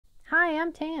Hi,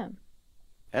 I'm Tam,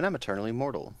 And I'm eternally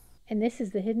mortal. and this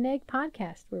is the Hidden Egg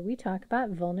Podcast where we talk about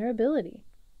vulnerability.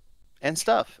 And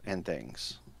stuff and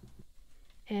things.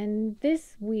 And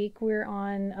this week we're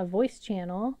on a voice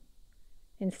channel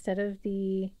instead of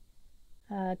the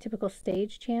typical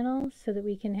stage channel so that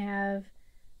we can have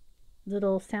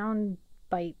little sound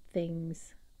bite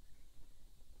things.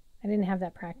 I didn't have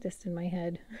that practiced in my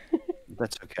head.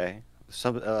 That's okay.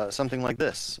 Something like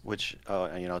this, which,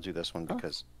 I'll do this one Oh,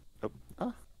 because, oh,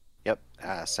 oh, yep,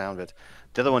 sound bit.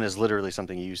 The other one is literally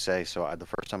something you say, so the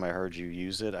first time I heard you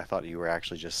use it, I thought you were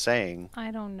actually just saying,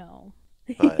 I don't know.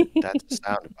 but that's a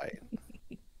sound bite.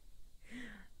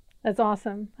 That's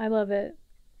awesome. I love it.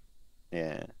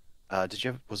 Yeah.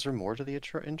 Was there more to the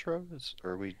intro?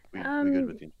 Or we good Um,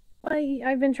 with you?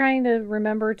 I've been trying to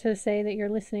remember to say that you're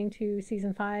listening to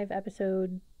season 5,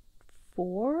 episode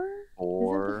 4. Is it the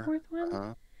Four, fourth one?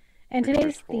 uh-huh. And Pretty sure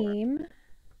it's today's four. theme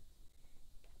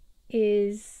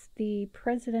is the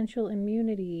presidential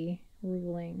immunity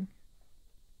ruling.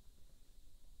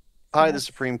 So Hi, the that's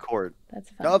Supreme Court that's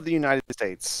fun. of the United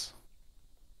States.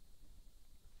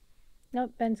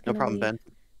 Nope, Ben's No gonna problem, leave. Ben.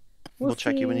 We'll We'll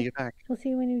check you when you see. get back. We'll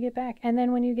see when you get back, and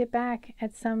then when you get back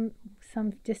at some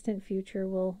distant future,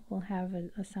 we'll have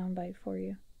a soundbite for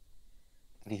you.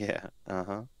 Yeah,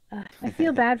 uh-huh. I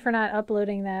feel bad for not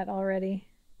uploading that already.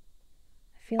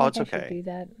 I feel Oh, like it's I should okay. do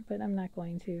that, but I'm not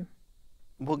going to.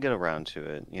 We'll get around to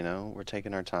it, you know? We're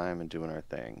taking our time and doing our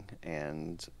thing,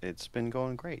 and it's been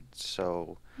going great.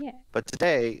 So, Yeah. but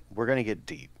today we're going to get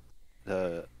deep.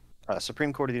 The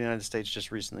Supreme Court of the United States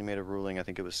just recently made a ruling, I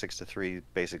think it was 6-3,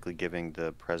 basically giving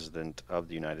the President of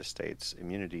the United States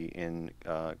immunity in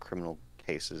criminal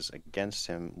cases against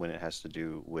him when it has to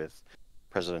do with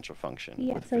presidential function,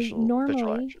 Yeah, with so official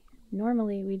normally action.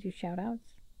 normally we do shout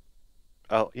outs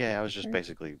Oh, yeah, I was just first.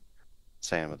 basically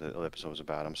saying what the episode was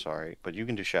about. I'm sorry, but you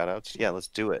can do shout outs. Yeah, let's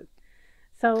do it.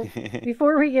 So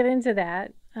before we get into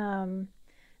that,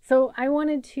 so I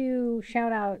wanted to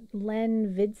shout out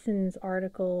Len Vidson's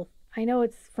article. I know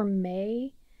it's from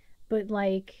May, but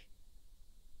like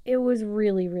it was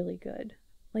really, really good.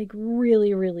 Like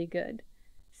really, really good.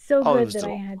 So Oh, it good was that I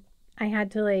delightful. had I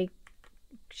had to like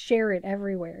share it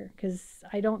everywhere because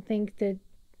I don't think that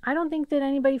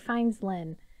anybody finds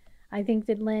Len. I think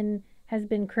that Len has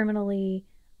been criminally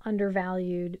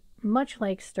undervalued, much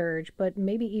like Sturge, but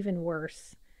maybe even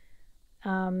worse.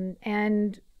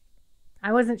 And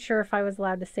I wasn't sure if I was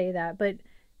allowed to say that,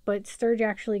 but Sturge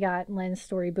actually got Len's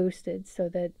story boosted so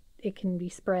that it can be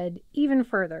spread even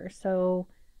further. So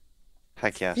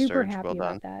Heck yeah, super Sturge. Well happy done.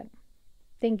 about that.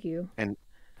 Thank you. And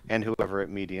and whoever at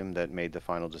Medium that made the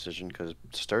final decision, because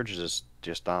Sturge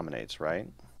just dominates, right?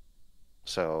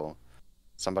 So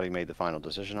somebody made the final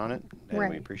decision on it, and we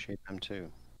Right. appreciate them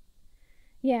too.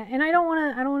 Yeah, and I don't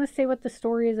want to say what the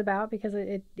story is about because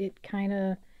it kind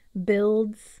of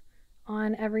builds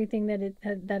on everything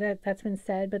that's been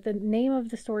said, but the name of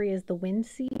the story is The Wind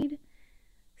Seed,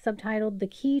 subtitled The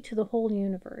Key to the Whole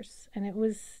Universe, and it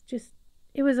was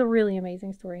a really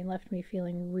amazing story and left me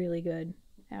feeling really good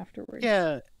afterwards.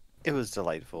 Yeah, it was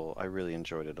delightful. I really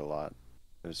enjoyed it a lot.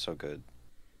 It was so good.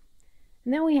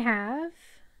 And then we have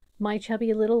My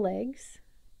Chubby Little Legs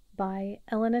by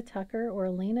Elena Tucker or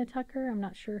Elena Tucker. I'm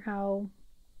not sure how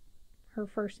her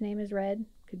first name is read.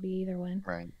 Could be either one.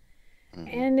 Right. Hmm.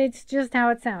 And it's just how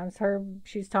it sounds.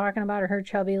 She's talking about her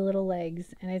chubby little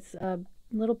legs, and it's a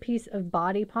little piece of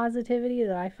body positivity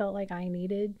that I felt like I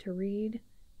needed to read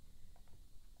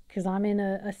because I'm in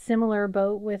a similar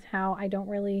boat with how I don't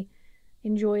really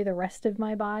enjoy the rest of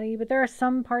my body, but there are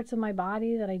some parts of my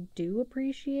body that I do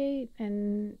appreciate,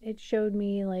 and it showed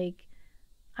me like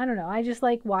I don't know. I just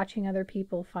like watching other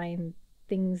people find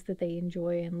things that they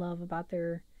enjoy and love about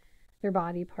their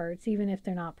body parts, even if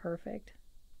they're not perfect.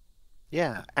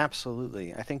 Yeah,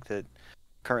 absolutely. I think that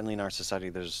currently in our society,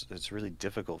 it's really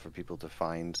difficult for people to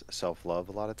find self-love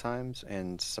a lot of times,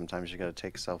 and sometimes you got to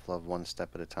take self-love one step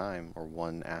at a time or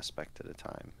one aspect at a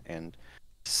time. And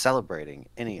celebrating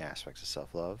any aspects of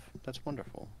self-love, that's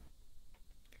wonderful.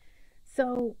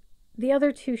 So the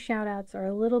other two shout outs are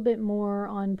a little bit more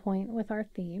on point with our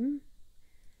theme.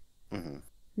 Hmm.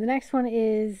 The next one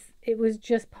is it was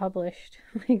just published,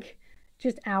 like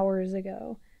just hours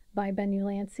ago, by Ben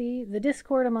Ulancy. The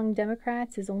discord among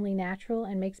Democrats is only natural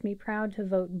and makes me proud to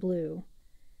vote blue.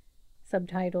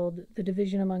 Subtitled, The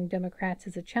Division Among Democrats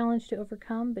is a challenge to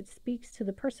overcome, but speaks to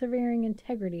the persevering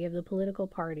integrity of the political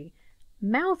party.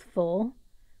 Mouthful,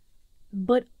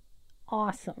 but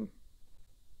awesome.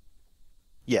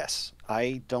 Yes,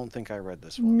 I don't think I read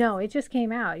this one. No, it just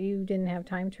came out. You didn't have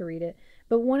time to read it.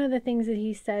 But one of the things that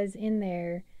he says in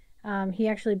there, He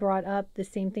actually brought up the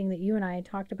same thing that you and I had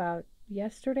talked about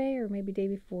yesterday, or maybe day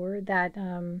before, that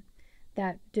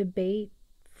that debate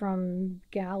from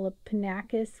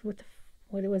Galipanakis. What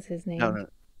was his No, name? no.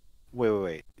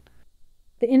 Wait.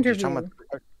 The You're talking interview.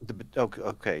 about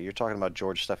okay. You're talking about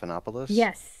George Stephanopoulos.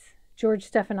 Yes, George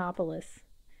Stephanopoulos.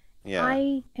 Yeah.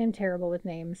 I am terrible with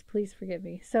names. Please forgive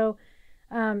me. So,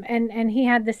 and he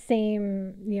had the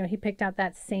same, he picked out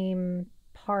that same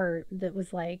part that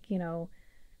was like,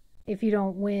 if you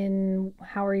don't win,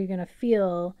 how are you going to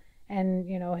feel? And,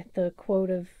 the quote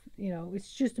of,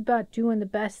 it's just about doing the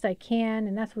best I can.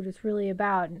 And that's what it's really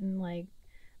about. And like,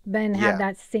 Ben had Yeah.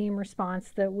 that same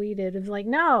response that we did. It was like,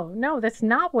 no, that's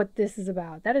not what this is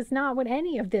about. That is not what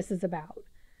any of this is about.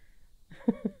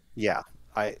 Yeah.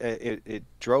 It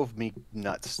drove me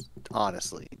nuts,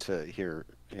 honestly, to hear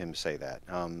him say that.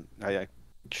 I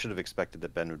should have expected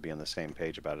that Ben would be on the same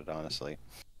page about it, honestly.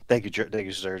 Thank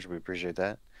you, Serge. We appreciate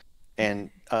that. And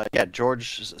yeah,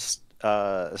 George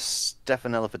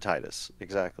Stephanopoulos,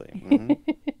 exactly.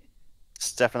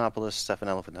 Stephanopoulos,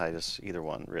 Stephanopoulos, either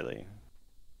one, really.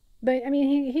 But I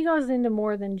mean, he goes into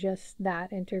more than just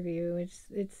that interview.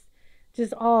 It's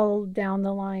just all down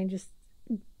the line, just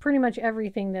pretty much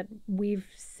everything that we've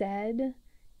said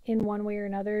in one way or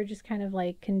another, just kind of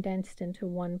like condensed into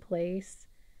one place.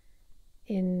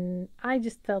 I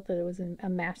just felt that it was a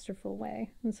masterful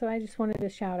way, and so I just wanted to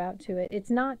shout out to it. It's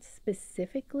not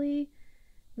specifically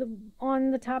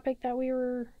on the topic that we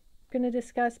were going to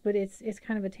discuss, but it's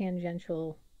kind of a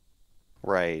tangential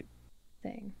Right.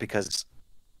 thing. Because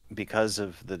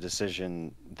of the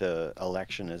decision, the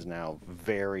election is now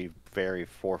very, very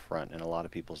forefront in a lot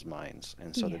of people's minds,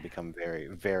 and so they Yeah, become very,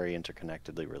 very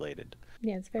interconnectedly related.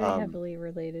 yeah, it's very Um, heavily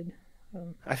related.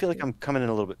 I feel like To I'm coming in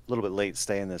a little bit late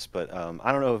saying this, but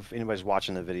I don't know if anybody's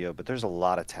watching the video, but there's a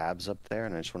lot of tabs up there,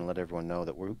 and I just want to let everyone know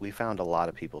that we found a lot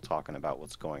of people talking about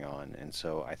what's going on, and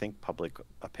so I think public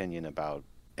opinion about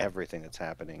everything that's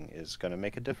happening is going to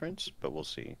make a difference, but we'll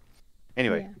see.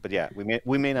 Anyway, Yeah, but yeah,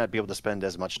 we may not be able to spend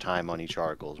as much time on each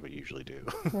article as we usually do.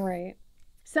 right.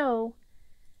 So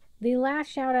the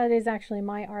last shout out is actually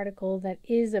my article that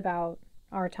is about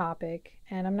our topic,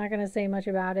 and I'm not going to say much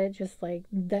about it. Just like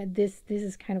that, this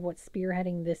is kind of what's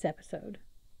spearheading this episode.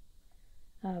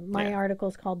 My Yeah. article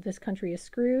is called "This Country Is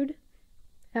Screwed."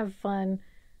 Have fun.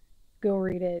 Go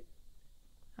read it.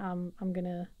 I'm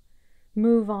gonna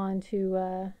move on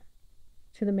to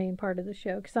the main part of the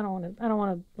show because I don't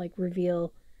want to like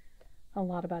reveal a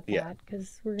lot about Yeah, that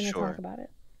because we're gonna talk sure. about it.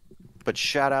 But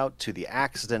shout out to the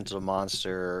Accidental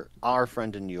Monster, our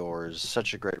friend and yours,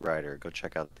 such a great writer. Go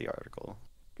check out the article.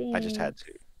 I just had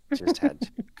Thanks. to. Just had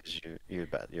to because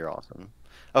you're awesome.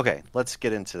 Okay, let's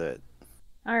get into it.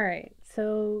 All right.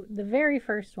 So the very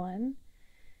first one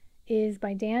is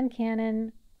by Dan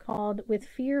Cannon called "With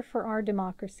Fear for Our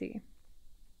Democracy."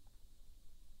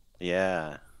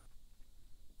 Yeah.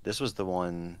 This was the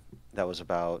one that was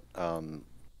about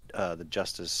the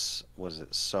justice, was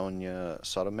it Sonia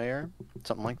Sotomayor?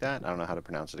 Something like that. I don't know how to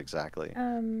pronounce it exactly.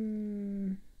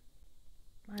 Um,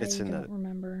 It's I in don't the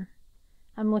remember.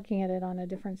 I'm looking at it on a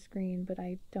different screen, but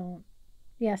I don't.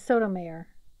 Yeah, Sotomayor.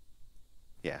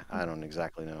 yeah, I don't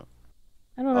exactly know.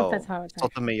 I don't know if that's Oh, how it's actually.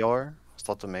 Sotomayor?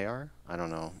 Sotomayor? I don't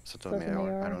know.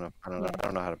 Sotomayor. I don't Sotomayor. know. I don't know. Yeah. I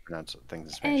don't know how to pronounce things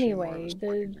in Spanish anymore. It Anyway, was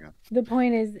 40 years ago. the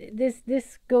point is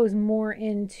this goes more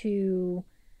into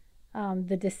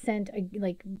the dissent,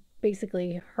 like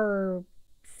basically her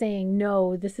saying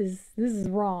no, this is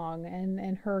wrong,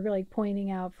 and her like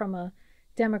pointing out from a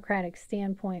democratic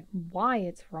standpoint why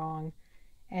it's wrong,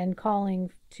 and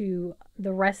calling to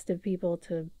the rest of people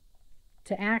to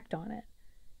act on it.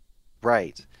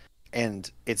 Right.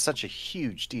 And it's such a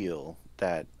huge deal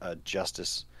that a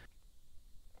justice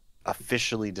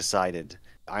officially decided,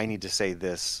 I need to say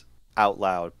this out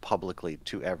loud publicly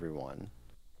to everyone,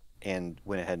 and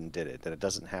went ahead and did it. That it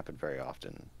doesn't happen very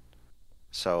often.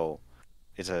 So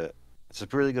it's a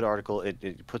really good article.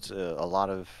 It puts a lot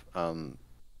of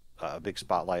a big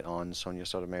spotlight on Sonia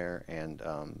Sotomayor, and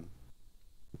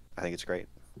I think it's great.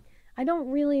 I don't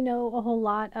really know a whole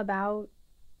lot about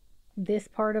this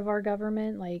part of our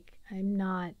government. Like, I'm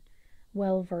not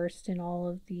well versed in all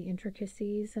of the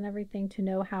intricacies and everything to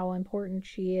know how important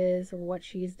she is or what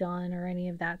she's done or any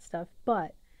of that stuff.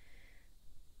 But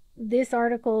this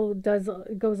article does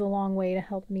goes a long way to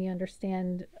help me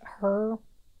understand her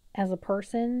as a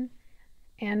person,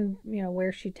 and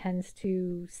where she tends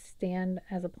to stand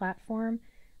as a platform.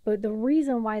 But the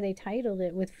reason why they titled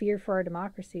it "With Fear for Our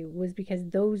Democracy" was because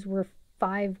those were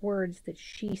 5 words that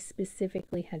she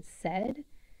specifically had said,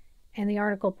 and the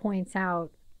article points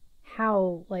out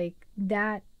how like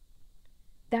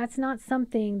that's not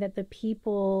something that the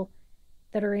people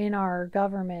that are in our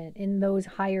government in those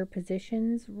higher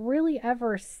positions really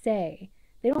ever say.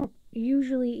 They don't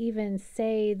usually even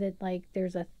say that like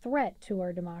there's a threat to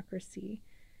our democracy,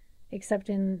 except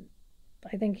in,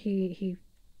 I think he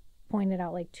pointed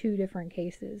out like two different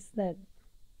cases that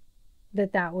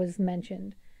was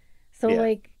mentioned. So Yeah.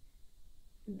 like,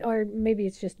 or maybe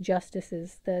it's just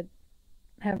justices that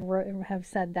have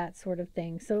said that sort of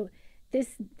thing. So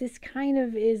this kind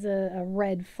of is a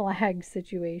red flag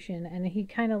situation, and he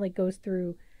kind of like goes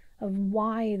through of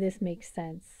why this makes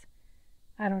sense.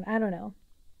 I don't know.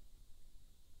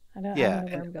 I don't Yeah. know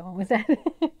where And I'm going with that.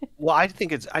 well, I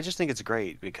just think it's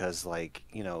great because like,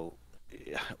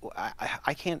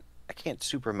 I can't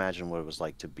super imagine what it was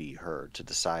like to be her, to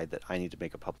decide that I need to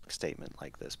make a public statement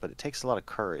like this. But it takes a lot of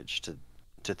courage to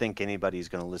think anybody's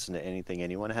going to listen to anything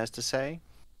anyone has to say.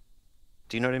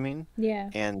 Do you know what I mean? Yeah,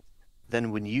 And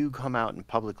then when you come out and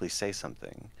publicly say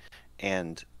something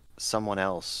and someone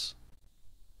else,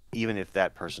 even if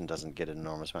that person doesn't get an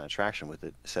enormous amount of traction with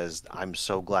it, says, I'm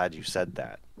so glad you said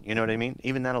that. You know what I mean?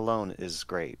 Even that alone is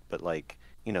great. But like,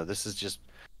 this is just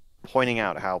pointing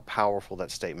out how powerful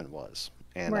that statement was.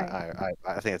 And right,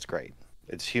 I think it's great.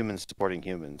 It's humans supporting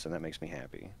humans, and that makes me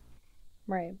happy.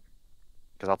 right.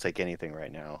 Because I'll take anything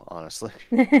right now, honestly.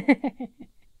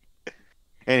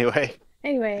 Anyway,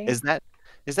 Anyway, is that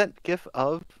GIF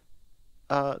of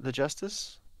the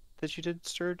Justice that you did,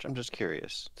 Sturge? I'm just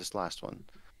curious. This last one.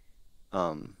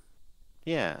 Um,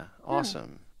 yeah, oh,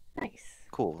 awesome. nice.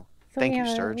 Cool. So Thank you, we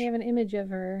Sturge. have an image of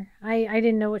her. I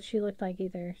didn't know what she looked like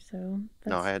either, so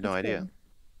No, I had no that's idea. good.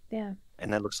 Yeah.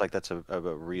 And that looks like that's a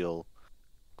real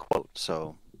quote.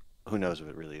 So who knows if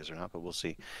it really is or not, but we'll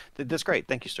see. That's great.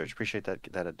 Thank you, Sturge. Appreciate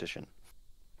that addition.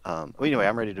 Well, anyway,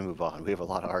 I'm ready to move on. We have a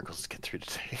lot of articles to get through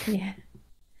today. Yeah.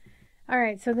 All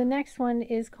right, so the next one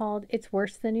is called It's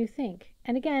Worse Than You Think.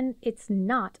 And again, it's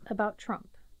not about Trump.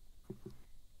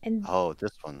 And Oh,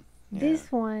 this one. Yeah. this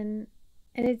one,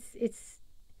 and it's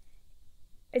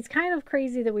kind of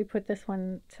crazy that we put this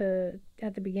one to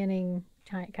at the beginning,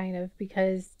 kind of,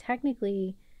 because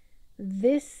technically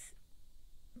this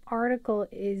article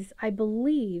is, I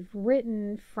believe,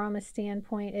 written from a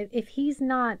standpoint, if he's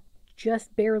not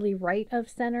just barely right of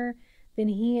center, then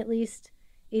he at least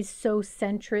is so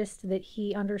centrist that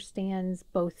he understands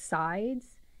both sides.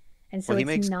 And so Well, he it's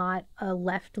makes not a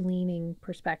left leaning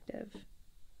perspective.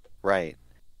 right.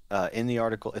 In the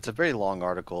article, it's a very long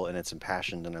article and it's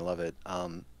impassioned, and I love it.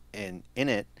 And in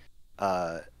it,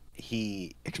 uh,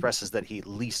 he expresses that he at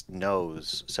least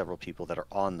knows several people that are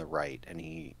on the right, and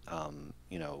he,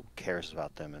 cares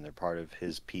about them, and they're part of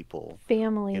his people.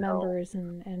 Family You know, members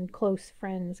and close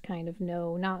friends kind of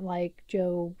know, not like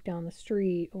Joe down the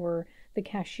street or the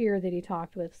cashier that he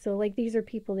talked with. So, like, these are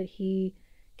people that he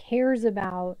cares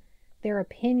about their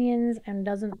opinions and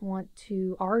doesn't want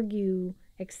to argue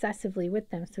excessively with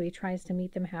them. So, he tries to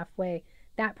meet them halfway.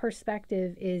 That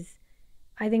perspective is,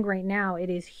 I think, right now, it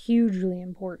is hugely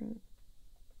important.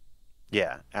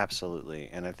 yeah, absolutely.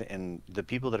 And and the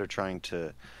people that are trying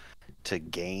to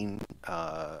gain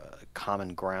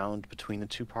common ground between the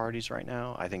two parties right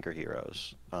now, I think are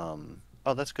heroes.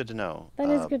 Oh, that's good to know. That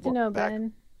is good to know, Welcome back.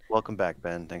 Ben. Welcome back,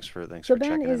 Ben. Thanks So for Ben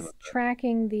checking in is about that.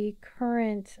 tracking the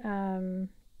current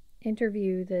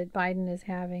interview that Biden is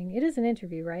having. It is an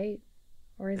interview, right?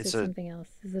 Or is It's it a. something else?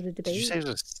 Is it a Did you debate? say it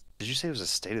was Did you say it was a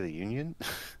State of the Union?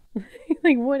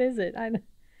 Like, what is it?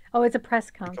 Oh, it's a press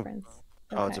I com- conference.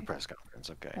 Oh, it's a Okay. press conference.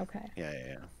 Okay. Okay. Yeah, yeah,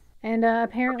 yeah. And Okay.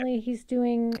 apparently he's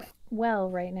doing well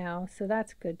right now, so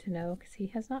that's good to know because he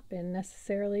has not been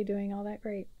necessarily doing all that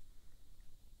great.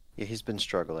 Yeah, he's been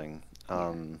struggling.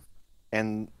 Yeah.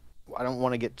 And I don't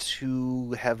want to get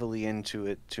too heavily into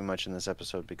it too much in this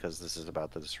episode because this is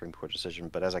about the Supreme Court decision.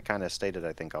 But as I kind of stated,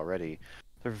 I think already,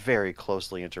 they're very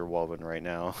closely interwoven right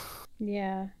now.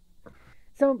 Yeah.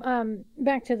 So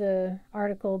back to the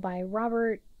article by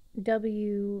Robert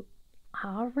W.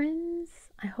 Ahrens.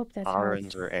 I hope that's how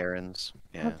Aaron's or it's Aaron's.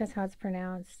 I hope Yeah. that's how it's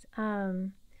pronounced.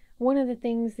 One of the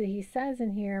things that he says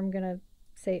in here, I'm going to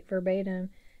say it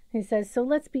verbatim. He says, "So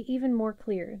let's be even more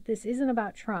clear. This isn't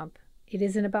about Trump. It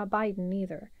isn't about Biden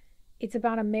either. It's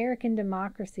about American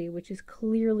democracy, which is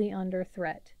clearly under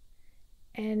threat."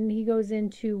 And he goes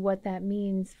into what that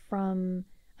means from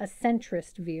a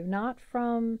centrist view, not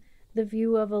from the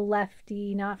view of a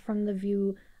lefty, not from the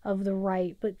view of the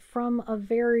right, but from a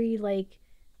very like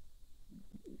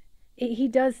he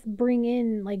does bring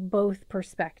in like both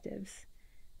perspectives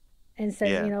and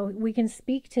says, Yeah. we can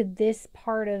speak to this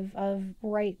part of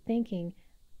right thinking,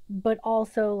 but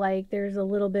also like there's a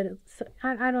little bit of,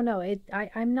 I don't know,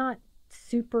 I'm not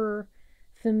super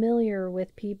familiar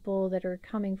with people that are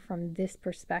coming from this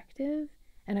perspective,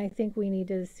 and I think we need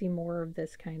to see more of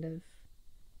this kind of,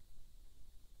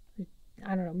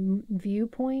 I don't know,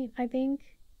 viewpoint, I think.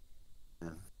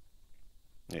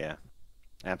 Yeah,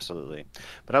 absolutely.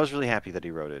 But I was really happy that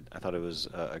he wrote it. I thought it was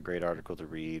a great article to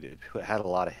read. It had a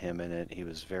lot of him in it. He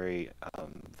was very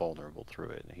vulnerable through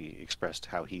it. He expressed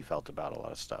how he felt about a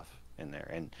lot of stuff in there,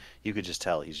 and you could just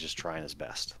tell he's just trying his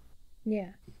best.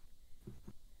 Yeah.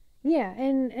 Yeah,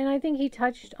 and I think he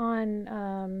touched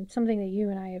on something that you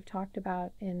and I have talked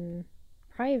about in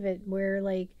private, where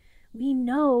like we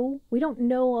don't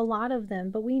know a lot of them,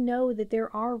 but we know that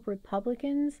there are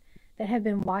Republicans that have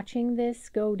been watching this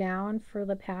go down for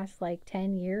the past like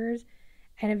 10 years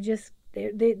and have just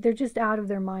they're just out of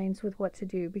their minds with what to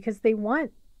do because they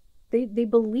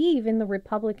believe in the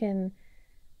Republican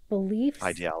beliefs,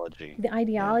 Ideology. the Yeah.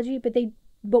 ideology,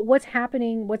 but what's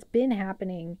been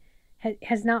happening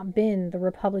has not been the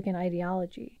Republican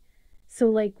ideology. So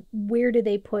like where do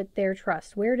they put their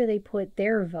trust? Where do they put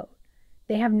their vote?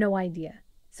 They have no idea.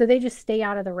 So they just stay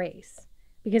out of the race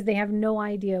because they have no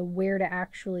idea where to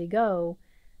actually go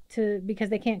to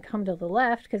because they can't come to the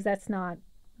left because that's not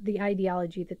the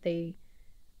ideology that they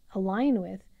align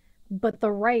with. But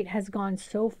the right has gone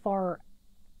so far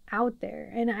out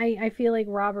there. And I feel like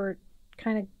Robert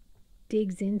kind of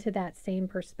digs into that same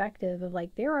perspective of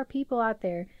like there are people out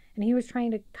there, and he was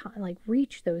trying to like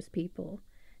reach those people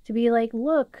to be like,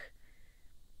 look,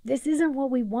 this isn't what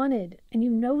we wanted, and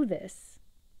you know this.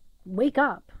 Wake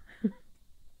up.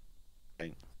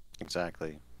 Right.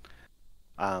 Exactly.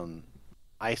 Um,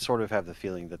 I sort of have the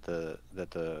feeling that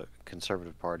the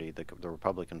Conservative Party, the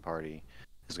Republican Party,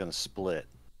 is going to split,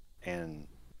 and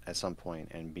at some point,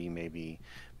 and be maybe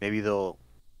they'll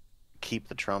keep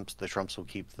the Trumps. The Trumps will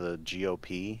keep the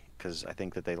GOP because I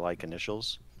think that they like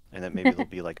initials, and that maybe there'll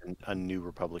be like a new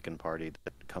Republican Party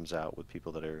that comes out with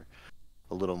people that are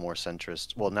a little more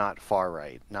centrist. Well, not far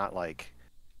right, not like,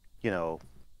 you know,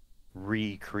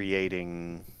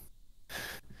 recreating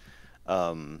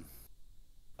um,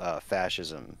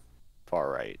 fascism far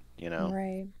right. You know.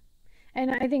 Right. And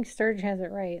I think Sturge has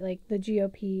it right. Like the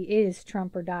GOP is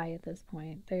Trump or die at this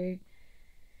point.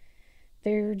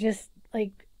 They're just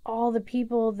like all the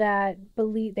people that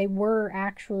believe they were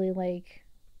actually like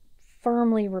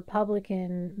firmly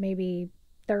Republican maybe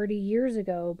 30 years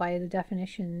ago by the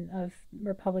definition of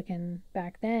Republican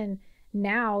back then.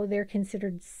 Now they're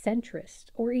considered centrist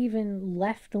or even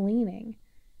left leaning Yeah.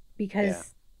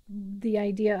 because the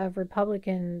idea of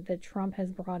Republican that Trump has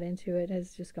brought into it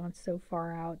has just gone so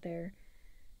far out there.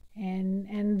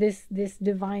 And this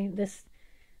divine this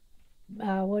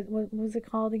what was it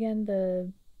called again?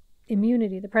 The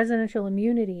immunity, the presidential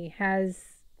immunity has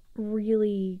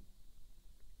really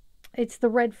it's the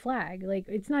red flag. Like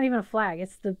it's not even a flag.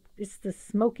 It's the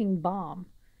smoking bomb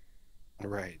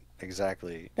Right.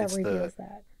 Exactly. that reveals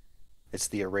that. It's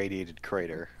the irradiated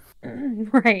crater.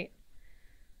 Right.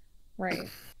 Right.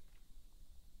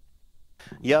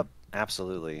 Yep.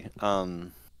 Absolutely.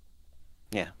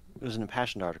 Yeah. It was an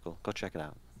impassioned article. Go check it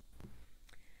out.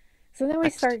 So then we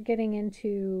Next. start getting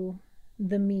into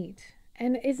the meat.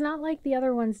 And it's not like the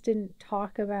other ones didn't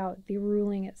talk about the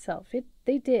ruling itself.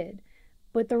 They did.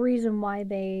 But the reason why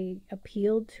they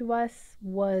appealed to us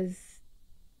was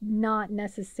not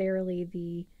necessarily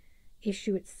the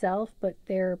issue itself, but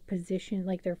their position,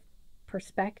 like their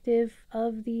perspective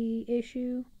of the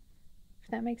issue, if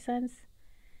that makes sense.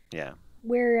 Yeah.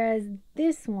 Whereas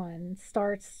this one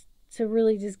starts to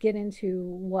really just get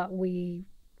into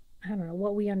I don't know,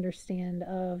 what we understand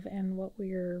of and what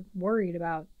we're worried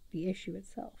about the issue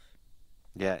itself.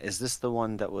 Yeah. Is this the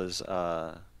one that was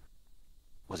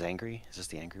angry? Is this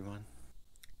the angry one?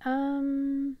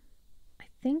 I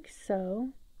think so.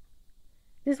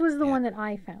 This was the Yeah. one that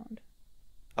I found.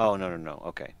 Oh, no, no, no.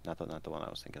 Okay. Not the one I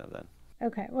was thinking of then.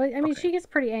 Okay. Well, I mean, Okay. she gets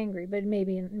pretty angry, but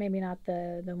maybe not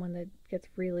the one that gets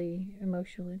really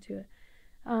emotional into it.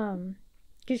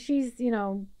 Because she's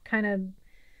kind of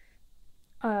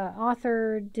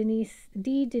author Denise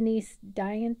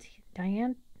Diane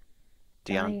Diane.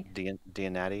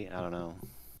 Dianati? I don't know.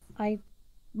 I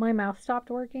my mouth stopped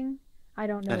working. I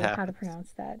don't It know how to happens.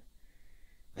 pronounce that.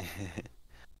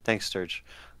 Thanks, Sturge.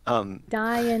 Um,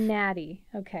 Dianati.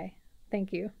 Okay.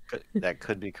 Thank you. that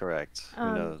could be correct.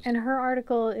 Who knows? And her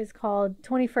article is called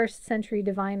 21st Century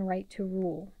Divine Right to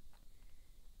Rule.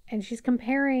 And she's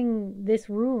comparing this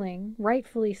ruling,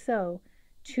 rightfully so,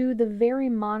 to the very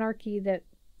monarchy that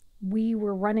we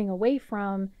were running away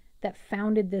from that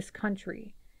founded this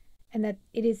country. And that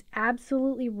it is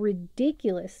absolutely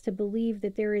ridiculous to believe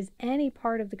that there is any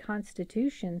part of the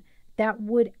Constitution that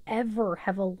would ever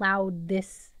have allowed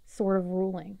this sort of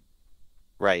ruling.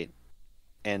 Right.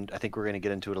 And I think we're going to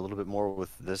get into it a little bit more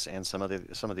with this and some of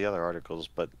the other articles,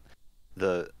 but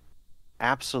the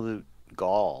absolute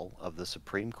gall of the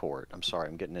Supreme Court, I'm sorry,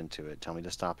 I'm getting into it. Tell me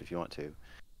to stop if you want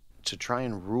to try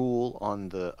and rule on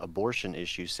the abortion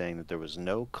issue, saying that there was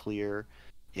no clear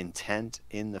intent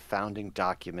in the founding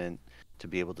document to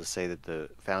be able to say that the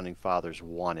founding fathers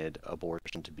wanted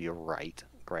abortion to be a right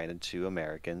granted to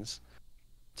Americans,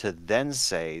 to then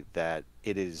say that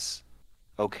it is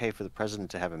okay for the president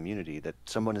to have immunity, that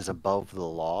someone is above the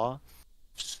law,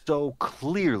 so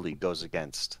clearly goes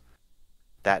against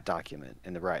that document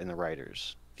and the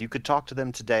writers. If you could talk to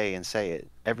them today and say it,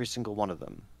 every single one of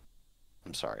them.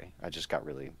 I'm sorry, I just got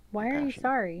really Why are you impassioned.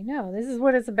 sorry? No, this is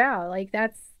what it's about. Like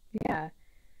that's yeah.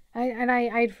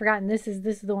 I'd forgotten this is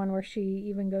the one where she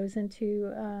even goes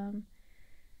into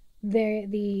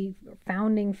the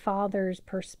founding fathers'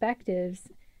 perspectives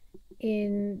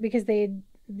in because they had,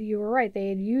 you were right, they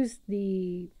had used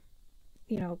the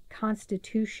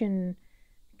constitution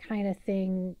kind of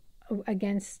thing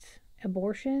against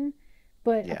abortion,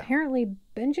 but Yeah, apparently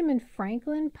Benjamin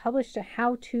Franklin published a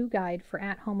how-to guide for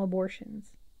at-home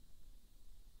abortions.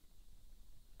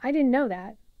 I didn't know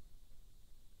that.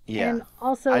 yeah. And I didn't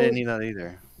also need that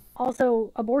either.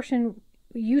 abortion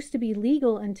used to be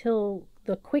legal until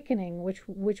the quickening,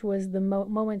 which was the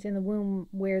moment in the womb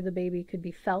where the baby could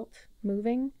be felt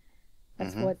moving.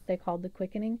 That's Hmm. what they called the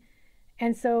quickening.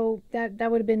 And so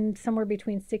that would have been somewhere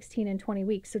between 16 and 20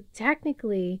 weeks. So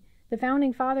technically, the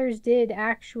founding fathers did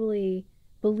actually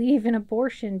believe in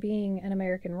abortion being an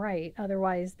American right.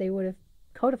 Otherwise, they would have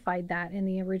codified that in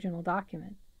the original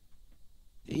document.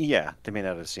 Yeah, they may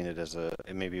not have seen it as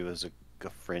maybe it was a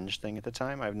fringe thing at the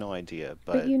time. I have no idea,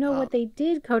 But but you know what they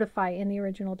did codify in the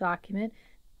original document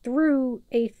through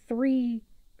a three,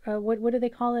 what do they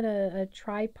call it, a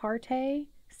tripartite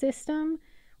system,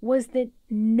 was that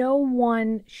no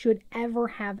one should ever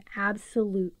have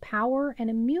absolute power and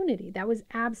immunity. That was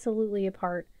absolutely a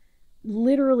part,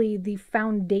 literally the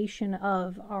foundation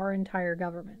of our entire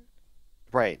government.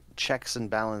 right, checks and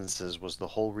balances was the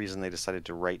whole reason they decided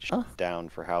to write Huh? shit down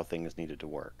for how things needed to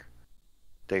work.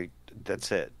 They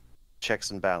that's it.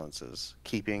 Checks and balances,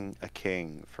 keeping a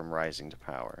king from rising to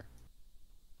power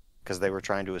because they were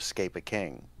trying to escape a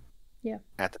king Yeah.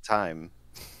 at the time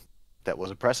that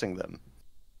was oppressing them.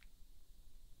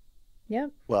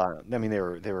 Yep. Well, I mean they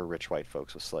were rich white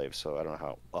folks with slaves, so I don't know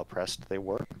how oppressed they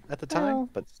were at the time, Well,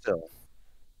 but still,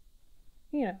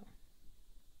 you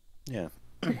yeah. know.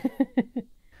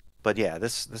 But yeah,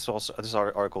 this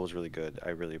article was really good. I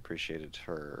really appreciated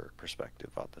her perspective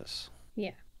on this.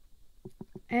 Yeah.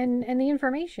 And the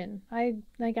information. I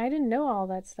didn't know all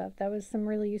that stuff. That was some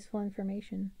really useful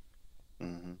information.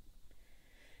 Hmm.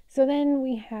 So then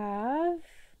we have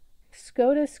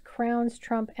SCOTUS crowns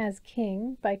Trump as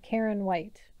king by Karen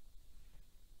White.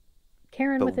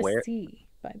 Karen But with a where C,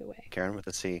 by the way. Karen with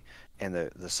a C, and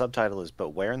the subtitle is, "But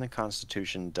where in the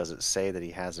Constitution does it say that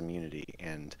he has immunity?"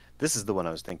 And this is the one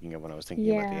I was thinking of when I was thinking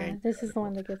about the Yeah, Anchor this is the one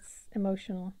article. that gets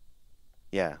emotional.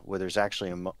 Yeah, where there's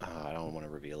actually I don't want to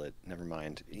reveal it. Never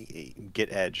mind.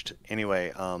 Get edged.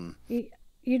 Anyway, You,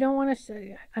 you don't want to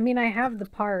say, I mean, I have the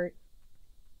part.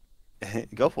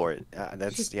 go for it. She,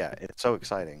 That's yeah, it's so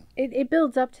exciting. it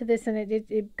builds up to this and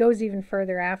it goes even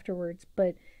further afterwards,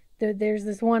 but there's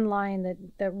this one line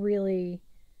that really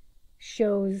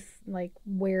shows like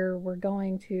where we're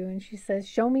going to, and she says,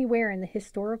 show me where in the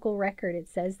historical record it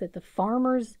says that the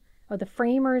farmers or the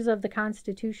framers of the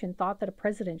Constitution thought that a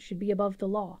president should be above the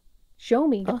law. Show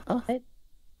me it.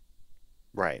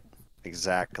 Right.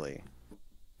 Exactly.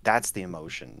 That's the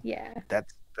emotion. Yeah.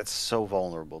 That's so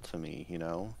vulnerable to me, you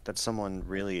know? That's someone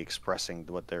really expressing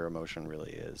what their emotion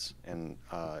really is. And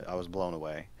I was blown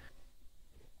away.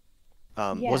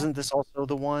 Yeah. Wasn't this also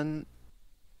the one,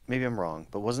 maybe I'm wrong,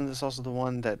 but wasn't this also the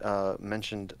one that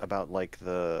mentioned about like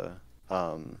the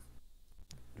um,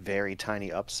 very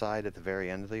tiny upside at the very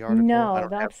end of the article? I No, don't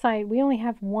the have upside, we only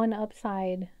have one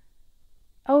upside.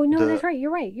 Oh no, the, that's right.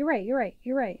 You're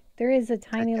right. There is a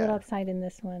tiny little yeah. upside in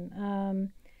this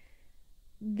one.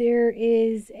 There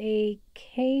is a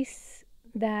case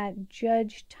that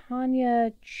Judge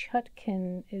Tanya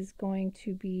Chutkin is going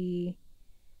to be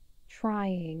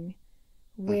trying,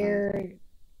 Hmm. where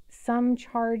some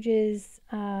charges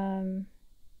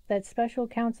that special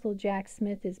counsel Jack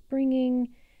Smith is bringing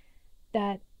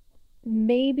that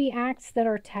maybe acts that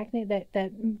are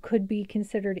that could be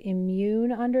considered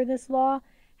immune under this law.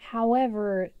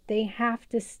 However, they have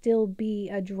to still be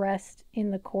addressed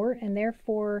in the court, and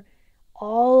therefore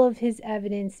all of his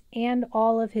evidence and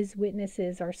all of his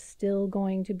witnesses are still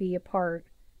going to be a part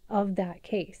of that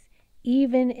case,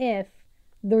 even if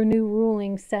the new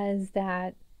ruling says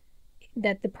that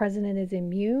the president is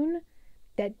immune,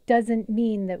 that doesn't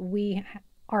mean that we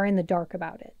are in the dark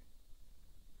about it.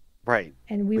 Right.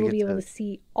 And we We will get be able to to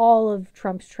see all of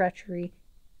Trump's treachery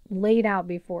laid out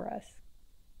before us.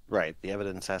 Right. The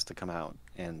evidence has to come out,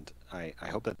 and I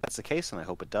hope that that's the case, and I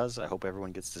hope it does. I hope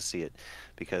everyone gets to see it,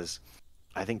 because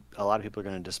I think a lot of people are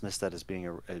going to dismiss that as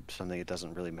being something that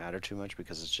doesn't really matter too much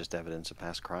because it's just evidence of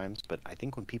past crimes. But I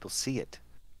think when people see it,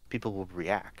 people will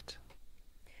react.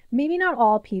 Maybe not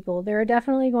all people. There are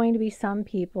definitely going to be some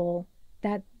people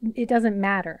that it doesn't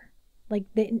matter. Like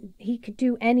he could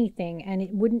do anything and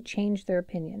it wouldn't change their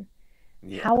opinion.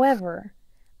 Yeah. However,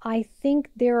 I think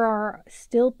there are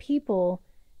still people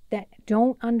that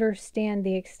don't understand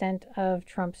the extent of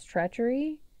Trump's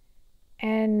treachery.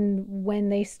 And when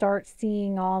they start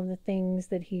seeing all the things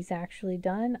that he's actually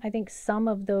done, I think some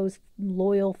of those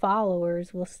loyal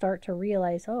followers will start to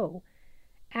realize, oh,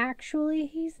 actually,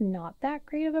 he's not that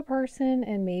great of a person,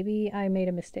 and maybe I made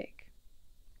a mistake.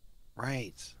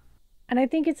 Right. And I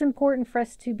think it's important for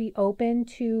us to be open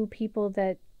to people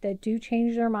that do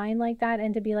change their mind like that,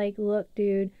 and to be like, look,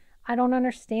 dude, I don't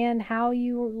understand how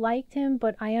you liked him,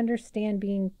 but I understand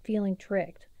feeling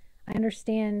tricked. I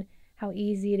understand how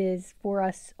easy it is for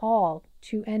us all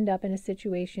to end up in a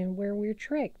situation where we're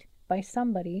tricked by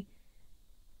somebody,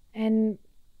 and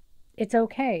it's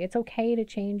okay. It's okay to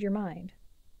change your mind.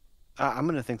 I'm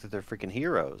going to think that they're freaking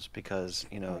heroes because,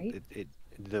 Right?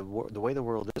 the way the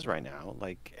world is right now,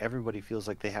 like everybody feels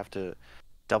like they have to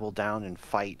double down and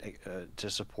fight to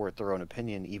support their own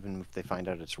opinion, even if they find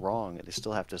out it's wrong. They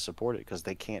still have to support it because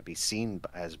they can't be seen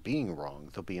as being wrong.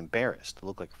 They'll be embarrassed. They'll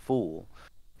look like a fool,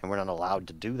 and we're not allowed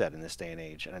to do that in this day and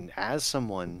age. And as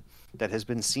someone that has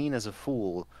been seen as a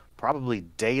fool probably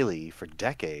daily for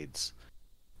decades,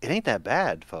 it ain't that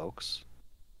bad, folks.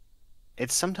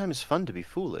 It's sometimes fun to be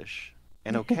foolish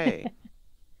and okay.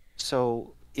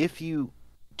 So if you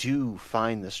do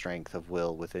find the strength of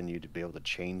will within you to be able to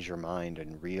change your mind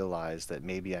and realize that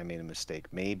maybe I made a mistake,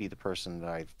 maybe the person that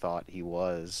I thought he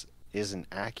was isn't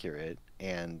accurate,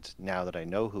 and now that I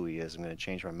know who he is, I'm going to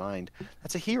change my mind,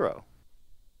 that's a hero.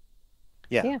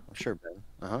 Yeah, Yeah. I'm sure, Ben.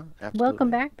 Welcome Absolutely.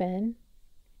 back, Ben.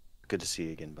 Good to see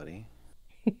you again, buddy.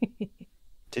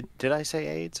 Did I say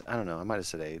AIDS? I don't know. I might have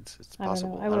said AIDS. It's I don't know.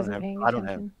 possible. I wasn't paying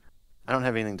attention. I don't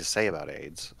have anything to say about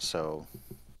AIDS, so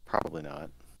probably not.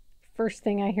 First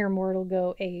thing I hear mortal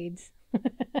go, AIDS.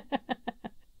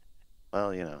 Well,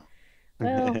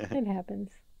 Well, it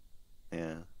happens.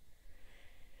 Yeah.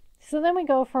 So then we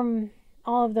go from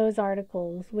all of those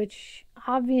articles, which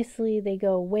obviously they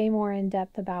go way more in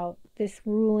depth about this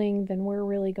ruling than we're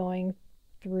really going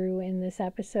through in this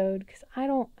episode. Because I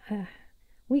don't,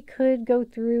 we could go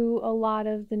through a lot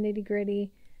of the nitty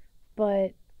gritty,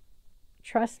 but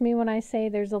trust me when I say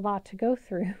there's a lot to go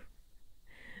through.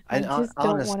 I And just don't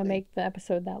want to honestly, make the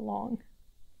episode that long.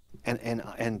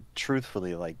 and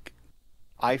truthfully, like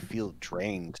I feel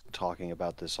drained talking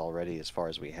about this already as far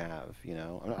as we have, I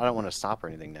don't want to stop or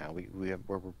anything now.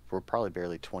 We're probably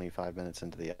barely 25 minutes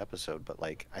into the episode, but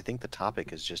like I think the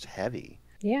topic is just heavy,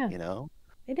 Yeah, you know?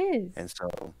 it is. And so,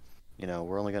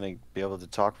 we're only going to be able to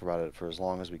talk about it for as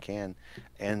long as we can.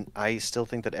 And I still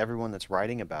think that everyone that's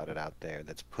writing about it out there,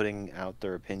 that's putting out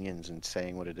their opinions and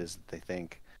saying what it is that they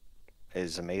think,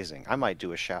 is amazing. I might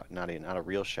do a not a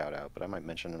real shout out, but I might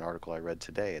mention an article I read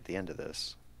today at the end of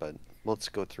this. But let's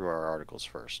go through our articles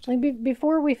first. Like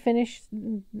before we finish,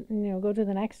 go to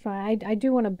the next one, I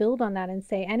do want to build on that and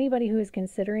say anybody who is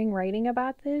considering writing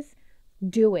about this,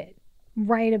 do it.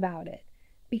 Write about it.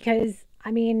 Because,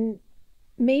 I mean,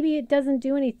 maybe it doesn't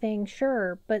do anything,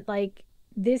 sure, but like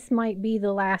this might be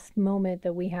the last moment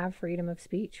that we have freedom of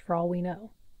speech for all we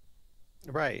know.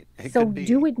 Right. It So could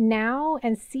do be. it now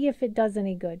and see if it does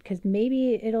any good, because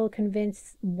maybe it'll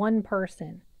convince one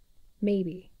person.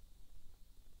 Maybe.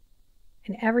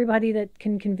 And everybody that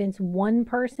can convince one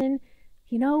person,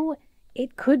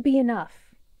 it could be enough.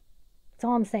 That's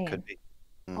all I'm saying. Could be.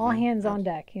 All Mm-hmm. hands on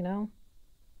deck.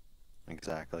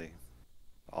 Exactly.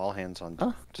 All hands on.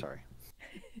 Oh, sorry.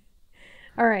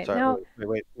 All right, Sorry. now.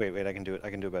 Wait. I can do it. I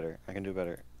can do better. I can do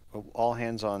better. Oh, all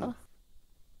hands on. Oh.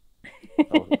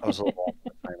 I was a little off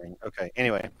with timing. Okay.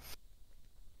 Anyway.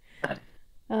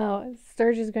 Oh,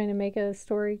 Sturge is going to make a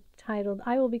story titled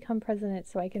 "I Will Become President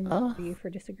so I can Uh, murder you for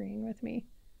disagreeing with me."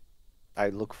 I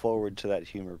look forward to that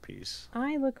humor piece.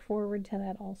 I look forward to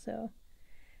that also.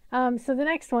 So the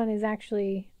next one is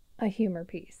actually a humor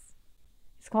piece.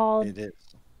 It's called It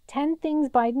is. 10 Things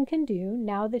Biden Can Do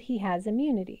Now That He Has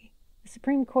Immunity. The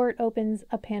Supreme Court Opens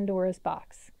a Pandora's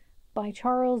Box by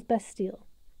Charles Bastille.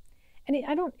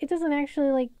 and it doesn't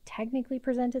actually like technically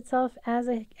present itself as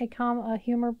a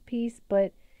humor piece,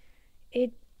 but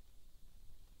it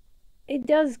it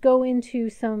does go into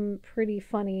some pretty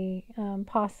funny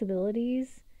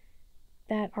possibilities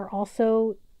that are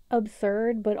also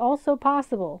absurd, but also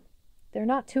possible. They're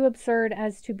not too absurd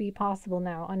as to be possible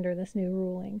now under this new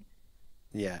ruling.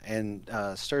 Yeah, and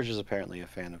Sturge is apparently a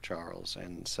fan of Charles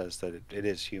and says that it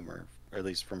is humor, or at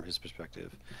least from his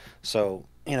perspective. So,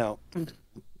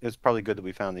 it's probably good that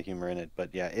we found the humor in it. But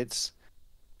yeah, it's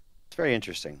very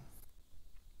interesting.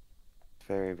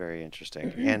 Very, very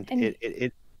interesting. And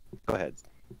And go ahead.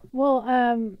 well,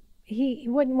 he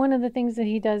one of the things that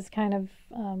he does kind of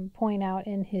point out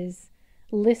in his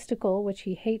listicle, which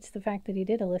he hates the fact that he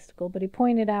did a listicle, but he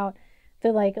pointed out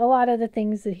that like a lot of the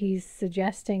things that he's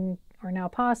suggesting are now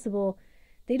possible,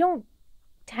 they don't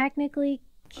technically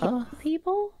kill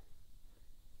people,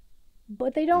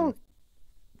 but they Mm. don't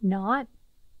not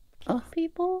kill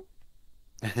people.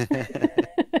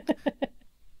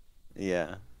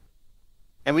 Yeah.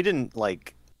 And we didn't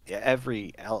like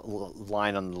every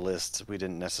line on the list we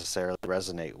didn't necessarily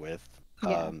resonate with.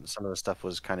 Yeah, Some of the stuff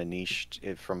was kind of niched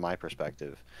from my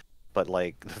perspective. But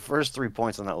like the first 3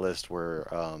 points on that list were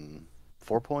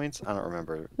 4 points. I don't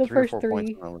remember, the three or first 4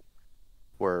 points three. on the list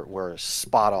were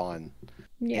spot on.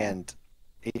 Yeah. And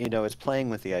it's playing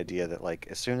with the idea that like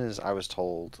as soon as I was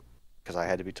told, because I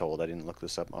had to be told, I didn't look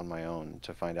this up on my own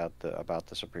to find out about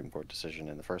the Supreme Court decision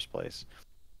in the first place.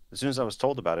 As soon as I was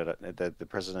told about it, that the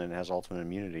president has ultimate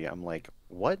immunity, I'm like,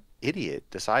 what idiot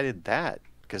decided that?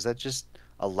 Because that just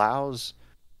allows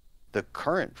the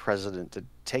current president to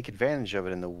take advantage of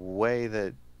it in the way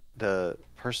that the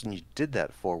person you did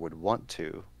that for would want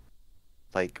to.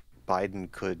 Like Biden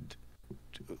could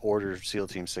order SEAL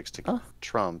Team 6 to kill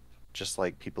Trump, just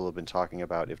like people have been talking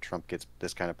about. If Trump gets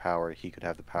this kind of power, he could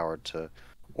have the power to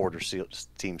order SEAL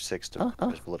Team 6 to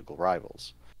his political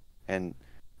rivals. And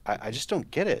I just don't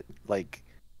get it. Like,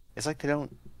 it's like they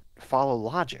don't follow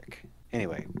logic.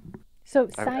 Anyway, So,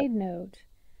 I side note,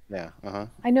 yeah, uh-huh.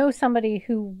 I know somebody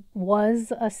who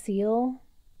was a SEAL.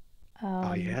 Oh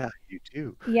Um, yeah, you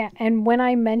too. yeah, and when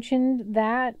I mentioned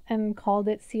that and called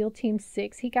it SEAL Team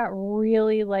 6, he got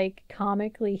really like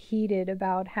comically heated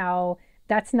about how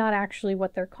that's not actually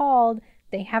what they're called.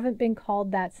 They haven't been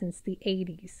called that since the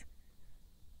 80s.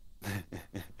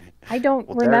 I don't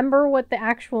Well, Derek, remember what the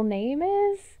actual name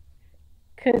is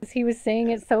because he was saying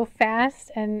it so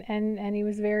fast and he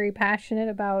was very passionate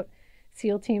about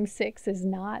SEAL Team 6 is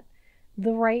not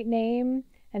the right name.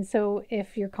 And so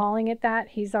if you're calling it that,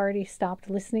 he's already stopped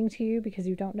listening to you because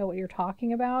you don't know what you're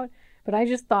talking about. But I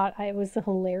just thought it was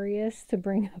hilarious to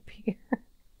bring up here.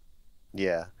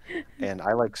 yeah, and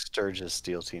I like Sturgis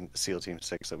SEAL Team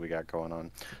 6 that we got going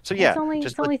on. So Well, yeah, just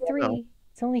it's to let only you all know, three.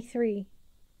 It's only three.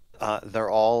 they're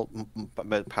all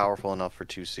powerful enough for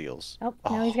two SEALs. Oh,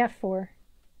 now he's Oh, got four.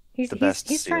 the best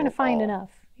He's trying SEAL to of find all.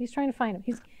 enough. He's trying to find them.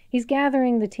 He's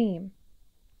gathering the team.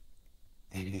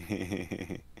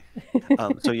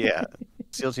 So yeah,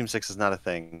 SEAL Team 6 is not a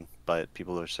thing, but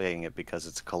people are saying it because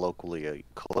it's colloquially.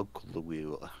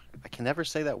 I can never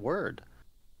say that word.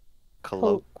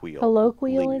 Colloquially,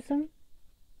 Colloquialism.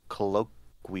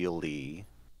 colloquially,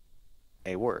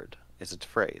 a word. It's a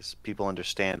phrase. People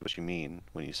understand what you mean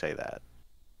when you say that.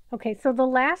 Okay, so the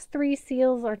last three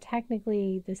seals are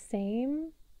technically the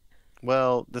same.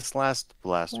 Well, this last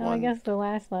Well, I one guess the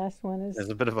last one is is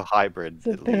a bit of a hybrid, it's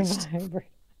a at bit of a least. hybrid.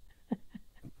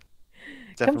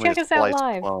 Come Definitely a check us out spliced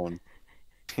live. clone.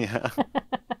 Yeah.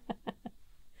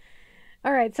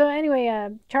 All right. So anyway,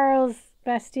 Charles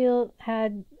Bastille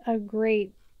had a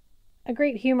great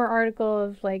humor article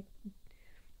of like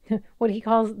what he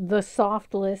calls the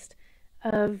soft list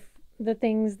of the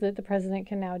things that the president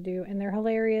can now do, and they're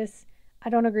hilarious. I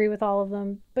don't agree with all of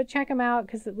them, but check them out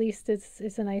because at least it's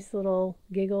a nice little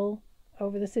giggle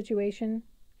over the situation.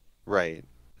 Right.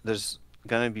 There's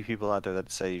gonna be people out there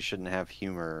that say you shouldn't have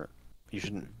humor, you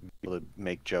shouldn't be able to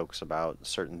make jokes about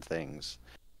certain things.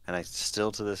 And I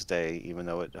still to this day, even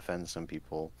though it offends some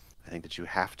people, I think that you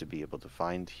have to be able to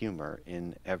find humor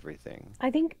in everything.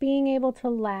 I think being able to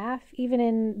laugh, even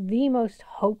in the most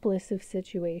hopeless of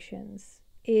situations,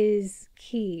 is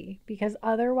key because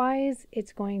otherwise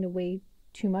it's going to weigh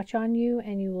too much on you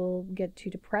and you will get too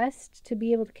depressed to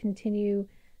be able to continue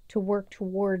to work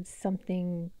towards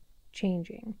something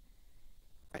changing.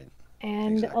 Right.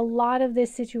 And a Exactly. lot of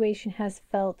this situation has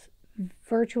felt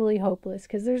virtually hopeless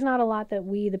because there's not a lot that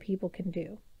we, the people, can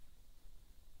do.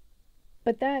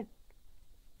 But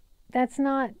that's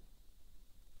not.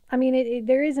 I mean,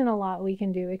 there isn't a lot we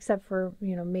can do except for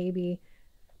maybe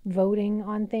voting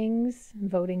on things,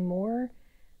 voting more.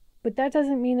 But that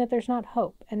doesn't mean that there's not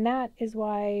hope. And that is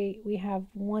why we have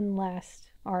one last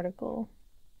article.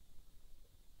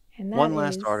 And that One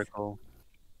last is article.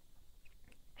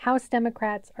 House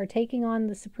Democrats are taking on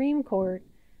the Supreme Court,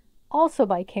 also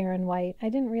by Karen White. I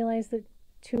didn't realize that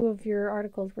two of your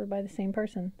articles were by the same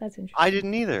person. That's I interesting.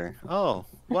 didn't either. Oh,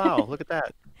 wow, look at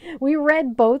that. We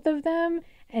read both of them,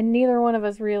 and neither one of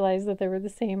us realized that they were the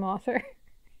same author.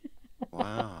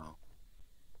 Wow.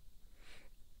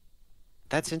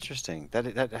 That's interesting.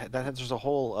 There's a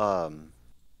whole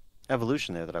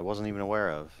evolution there that I wasn't even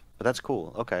aware of. But that's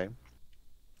cool. Okay.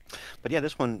 But yeah,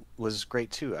 this one was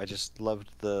great too. I just loved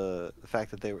the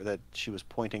fact that she was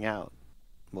pointing out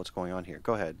what's going on here.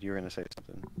 Go ahead. You were gonna say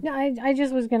something. No, I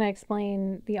just was going to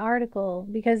explain the article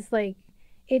because, like,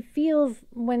 it feels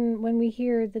when we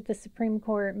hear that the Supreme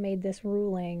Court made this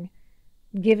ruling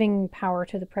giving power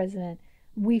to the president,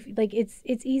 we like it's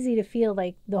easy to feel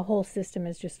like the whole system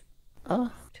is just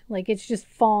Oh. like it's just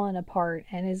fallen apart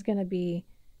and is going to be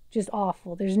just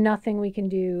awful. There's nothing we can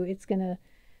do. It's going to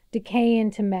decay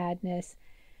into madness.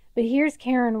 But here's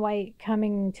Karen White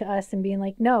coming to us and being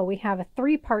like, no, we have a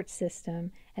three-part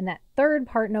system, and that third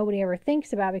part nobody ever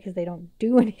thinks about because they don't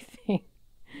do anything,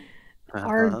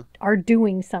 are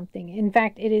doing something. In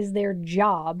fact, it is their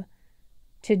job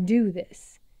to do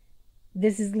this.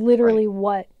 This is Right. literally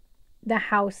what the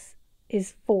House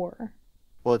is for.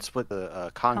 Well, it's what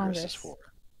the Congress is Congress. for,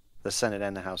 the Senate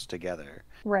and the House together.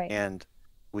 Right. And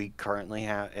we currently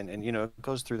have, and it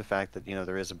goes through the fact that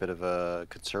there is a bit of a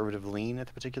conservative lean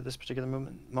at this particular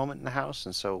moment in the House,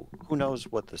 and so who knows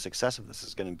what the success of this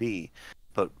is going to be.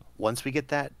 But once we get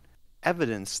that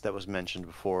evidence that was mentioned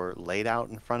before laid out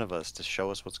in front of us to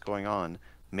show us what's going on,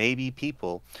 maybe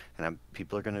people, and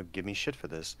people are going to give me shit for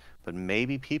this, but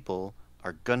maybe people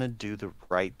are going to do the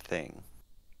right thing.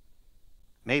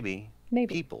 Maybe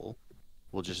Maybe. people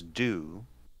will just do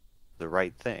the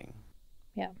right thing.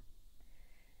 Yeah.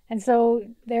 And so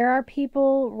there are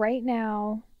people right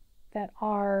now that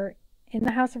are in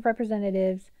the House of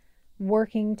Representatives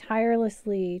working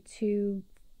tirelessly to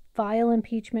file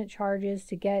impeachment charges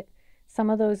to get some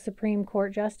of those Supreme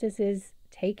Court justices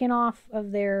taken off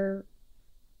of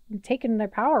taken their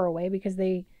power away because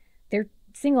they're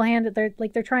single-handed,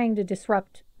 they're trying to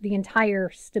disrupt the entire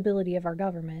stability of our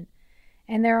government.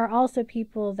 And there are also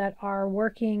people that are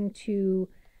working to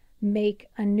make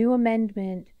a new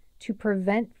amendment to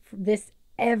prevent this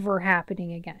ever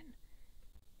happening again.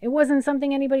 It wasn't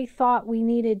something anybody thought we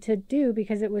needed to do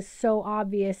because it was so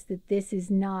obvious that this is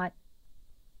not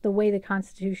the way the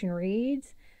Constitution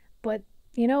reads. But,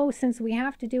 since we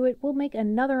have to do it, we'll make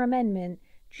another amendment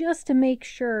just to make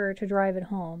sure to drive it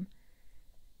home.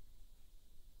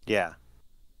 Yeah.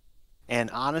 And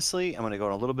honestly, I'm going to go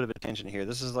on a little bit of a tangent here.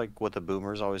 This is like what the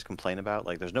boomers always complain about.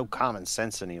 Like, there's no common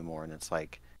sense anymore. And it's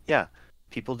like, yeah,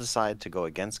 people decide to go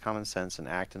against common sense and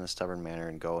act in a stubborn manner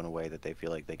and go in a way that they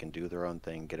feel like they can do their own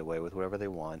thing, get away with whatever they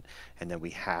want. And then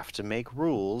we have to make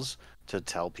rules to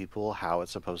tell people how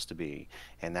it's supposed to be.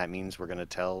 And that means we're going to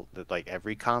tell that, like,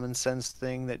 every common sense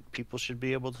thing that people should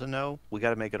be able to know, we got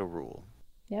to make it a rule.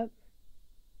 Yep.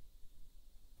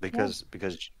 Yeah.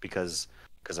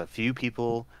 Because a few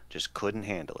people just couldn't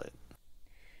handle it.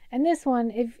 And this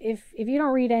one, if you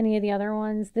don't read any of the other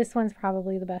ones, this one's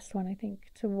probably the best one I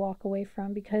think to walk away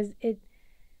from because it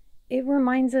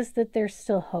reminds us that there's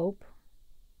still hope.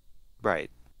 Right.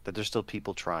 That there's still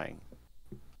people trying.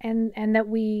 And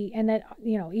that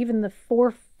even the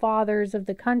forefathers of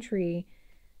the country,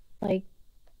 like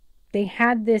they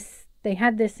had this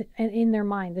in their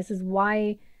mind. This is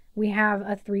why we have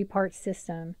a three-part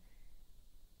system,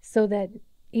 so that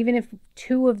even if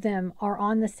two of them are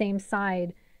on the same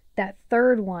side, that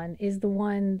third one is the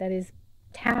one that is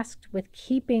tasked with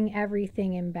keeping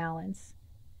everything in balance.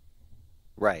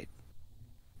 Right.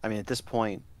 I mean, at this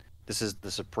point, this is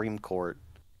the Supreme Court,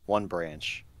 one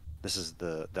branch. This is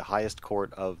the highest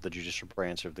court of the judicial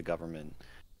branch of the government,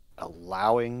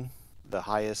 allowing the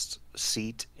highest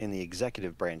seat in the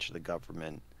executive branch of the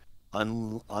government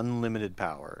unlimited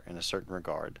power in a certain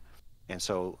regard. And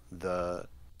so the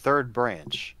third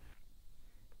branch,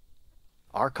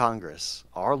 our Congress,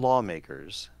 our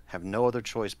lawmakers, have no other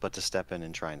choice but to step in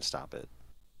and try and stop it.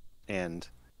 And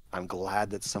I'm glad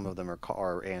that some of them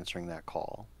are answering that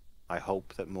call. I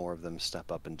hope that more of them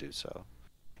step up and do so.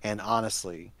 And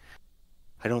honestly,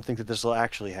 I don't think that this will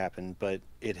actually happen, but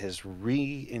it has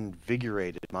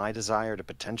reinvigorated my desire to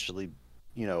potentially,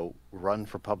 run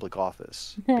for public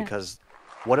office. Because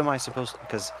what am I supposed to?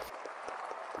 Because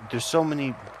there's so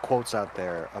many quotes out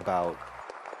there about,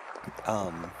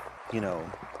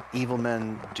 evil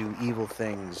men do evil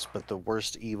things, but the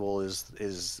worst evil is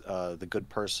the good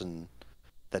person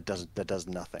that does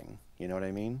nothing. You know what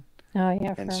I mean? Oh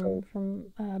yeah, And so, from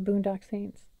Boondock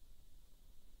Saints.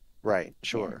 right, Yeah.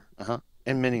 sure,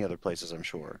 and many other places, I'm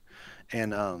sure.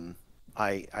 And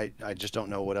I just don't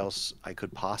know what else I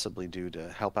could possibly do to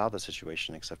help out the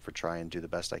situation except for try and do the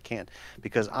best I can,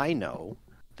 because I know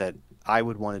that I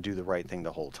would want to do the right thing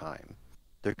the whole time.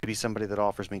 There could be somebody that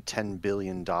offers me $10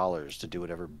 billion to do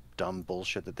whatever dumb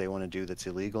bullshit that they want to do that's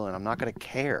illegal, and I'm not going to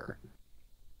care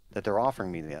that they're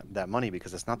offering me that money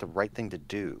because it's not the right thing to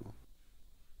do.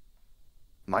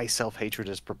 My self-hatred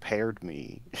has prepared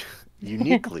me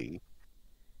uniquely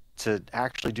to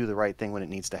actually do the right thing when it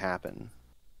needs to happen.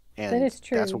 That And is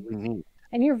that's what true. we need.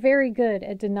 And you're very good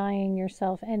at denying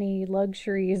yourself any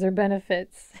luxuries or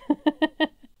benefits.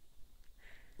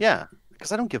 Yeah,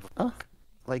 because I don't give a fuck.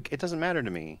 Like, it doesn't matter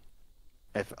to me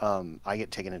if I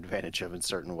get taken advantage of in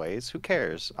certain ways. Who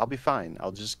cares? I'll be fine.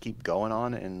 I'll just keep going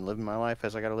on and living my life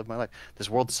as I gotta live my life. This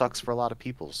world sucks for a lot of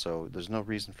people, so there's no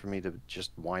reason for me to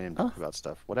just whine and bitch about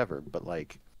stuff, whatever. But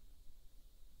like,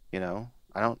 I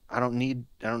don't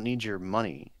need your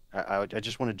money. I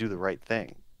just want to do the right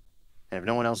thing. And if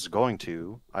no one else is going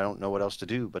to, I don't know what else to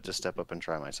do but to step up and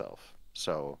try myself.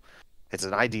 So it's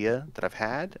an idea that I've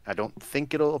had. I don't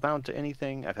think it'll amount to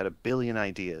anything. I've had a billion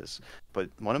ideas, but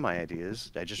one of my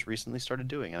ideas I just recently started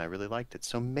doing and I really liked it.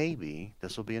 So maybe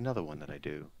this will be another one that I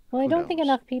do. Well, I Who don't think knows?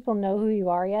 enough people know who you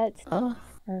are yet. Uh,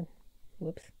 Or,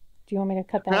 whoops. Do you want me to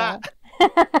cut that nah,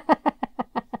 out?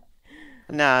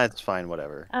 nah, it's fine,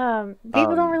 whatever.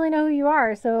 People don't Um, really know who you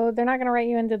are, so they're not going to write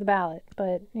you into the ballot.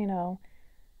 But,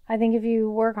 I think if you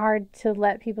work hard to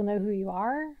let people know who you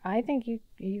are, I think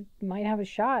you might have a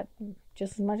shot,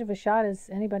 just as much of a shot as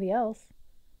anybody else.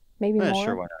 Maybe sure,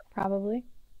 more, why not? probably.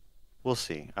 We'll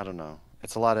see. I don't know.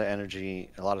 It's a lot of energy,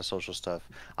 a lot of social stuff.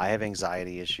 I have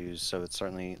anxiety issues, so it's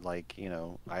certainly like,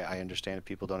 I understand if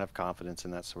people don't have confidence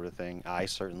in that sort of thing. I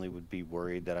certainly would be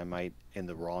worried that I might, in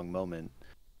the wrong moment,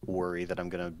 worry that I'm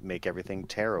going to make everything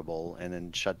terrible and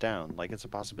then shut down. Like, it's a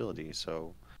possibility.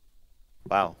 So,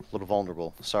 wow, a little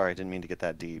vulnerable. Sorry, I didn't mean to get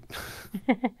that deep.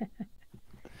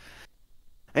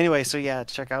 Anyway, so yeah,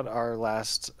 check out our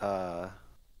last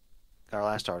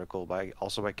article by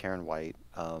Karen White.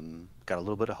 Got a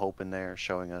little bit of hope in there,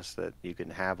 showing us that you can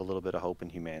have a little bit of hope in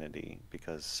humanity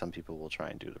because some people will try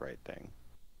and do the right thing.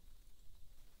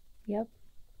 Yep.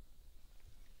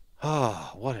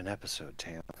 Oh, what an episode,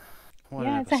 Tam. What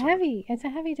an Yeah, episode. it's a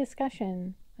heavy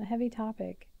discussion, a heavy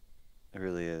topic. It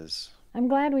really is. I'm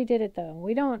glad we did it though.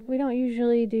 We don't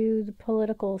usually do the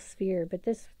political sphere, but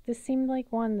this seemed like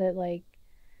one that, like,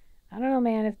 I don't know,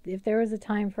 man, if there was a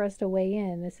time for us to weigh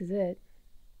in, this is it.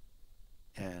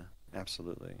 Yeah,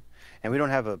 absolutely. And we don't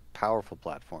have a powerful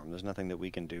platform. There's nothing that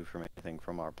we can do from anything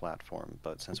from our platform.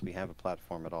 But since we have a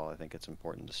platform at all, I think it's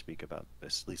important to speak about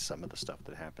at least some of the stuff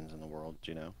that happens in the world,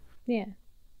 you know? Yeah.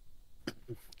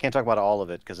 Can't talk about all of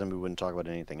it because then we wouldn't talk about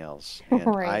anything else. And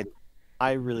Right.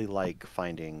 I really like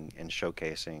finding and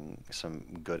showcasing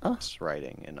some good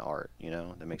writing and art,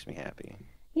 that makes me happy.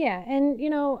 Yeah, and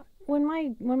when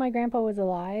my grandpa was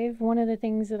alive, one of the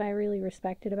things that I really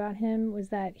respected about him was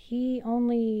that he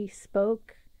only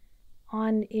spoke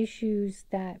on issues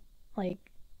that,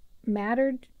 like,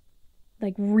 mattered,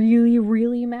 like really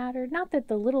really mattered. Not that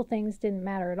the little things didn't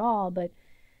matter at all, but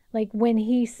like when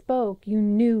he spoke, you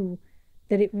knew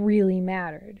that it really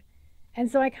mattered. And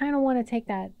so I kind of want to take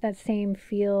that same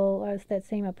feel, that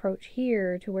same approach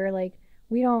here, to where, like,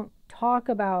 we don't talk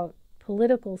about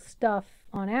political stuff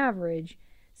on average,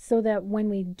 so that when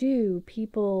we do,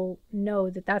 people know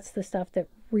that that's the stuff that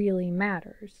really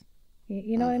matters.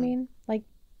 You know what I Hmm. mean? Like,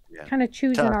 Yeah. kind of To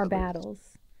choosing us our at least.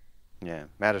 battles. Yeah.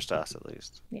 Matters to us at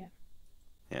least. Yeah.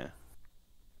 Yeah.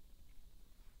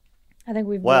 I think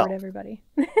we've bored Well, everybody.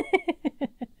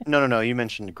 no. You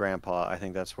mentioned Grandpa. I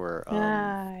think Ah,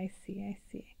 I see, I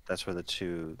see. that's where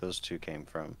those two came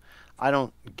from. I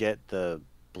don't get the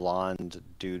blonde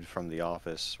dude from The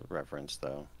Office reference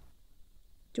though.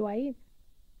 Dwight?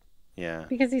 Yeah.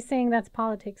 Because he's saying that's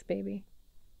politics, baby.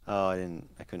 Oh,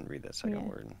 I couldn't read that second Yeah.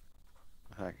 word.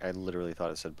 I literally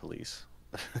thought it said police.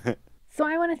 So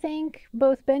I want to thank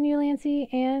both Ben Ulancy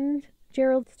and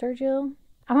Gerald Sturgill.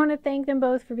 I want to thank them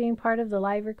both for being part of the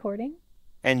live recording.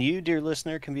 And you, dear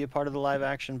listener, can be a part of the live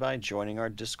action by joining our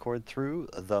Discord through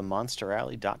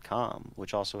themonsteralley.com,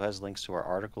 which also has links to our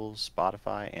articles,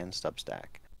 Spotify, and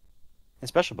Substack. And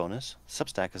special bonus,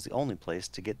 Substack is the only place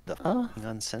to get the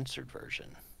uncensored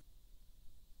version.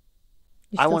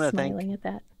 You're I still want to thank smiling at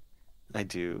that. I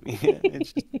do. Yeah,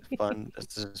 it's just fun.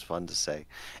 It's just fun to say.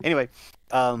 Anyway,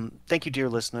 thank you, dear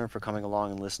listener, for coming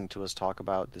along and listening to us talk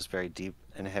about this very deep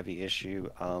and heavy issue.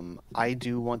 I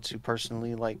do want to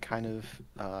personally, like, kind of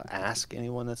ask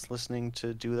anyone that's listening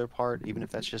to do their part, even if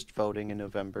that's just voting in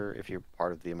November. If you're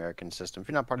part of the American system, if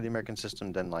you're not part of the American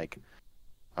system, then like,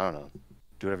 I don't know,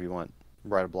 do whatever you want.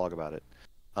 Write a blog about it.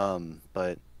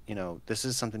 But this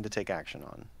is something to take action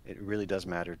on. It really does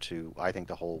matter to, I think,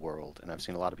 the whole world. And I've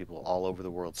seen a lot of people all over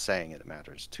the world saying it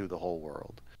matters to the whole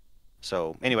world.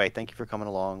 So anyway, thank you for coming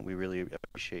along. We really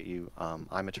appreciate you.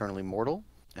 I'm eternally mortal,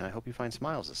 and I hope you find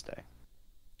smiles this day.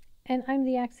 And I'm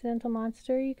the Accidental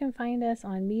Monster. You can find us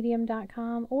on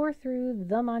medium.com or through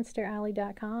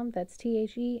themonsteralley.com. That's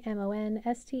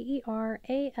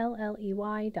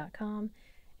TheMonsteralley.com.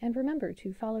 And remember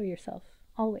to follow yourself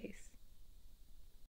always.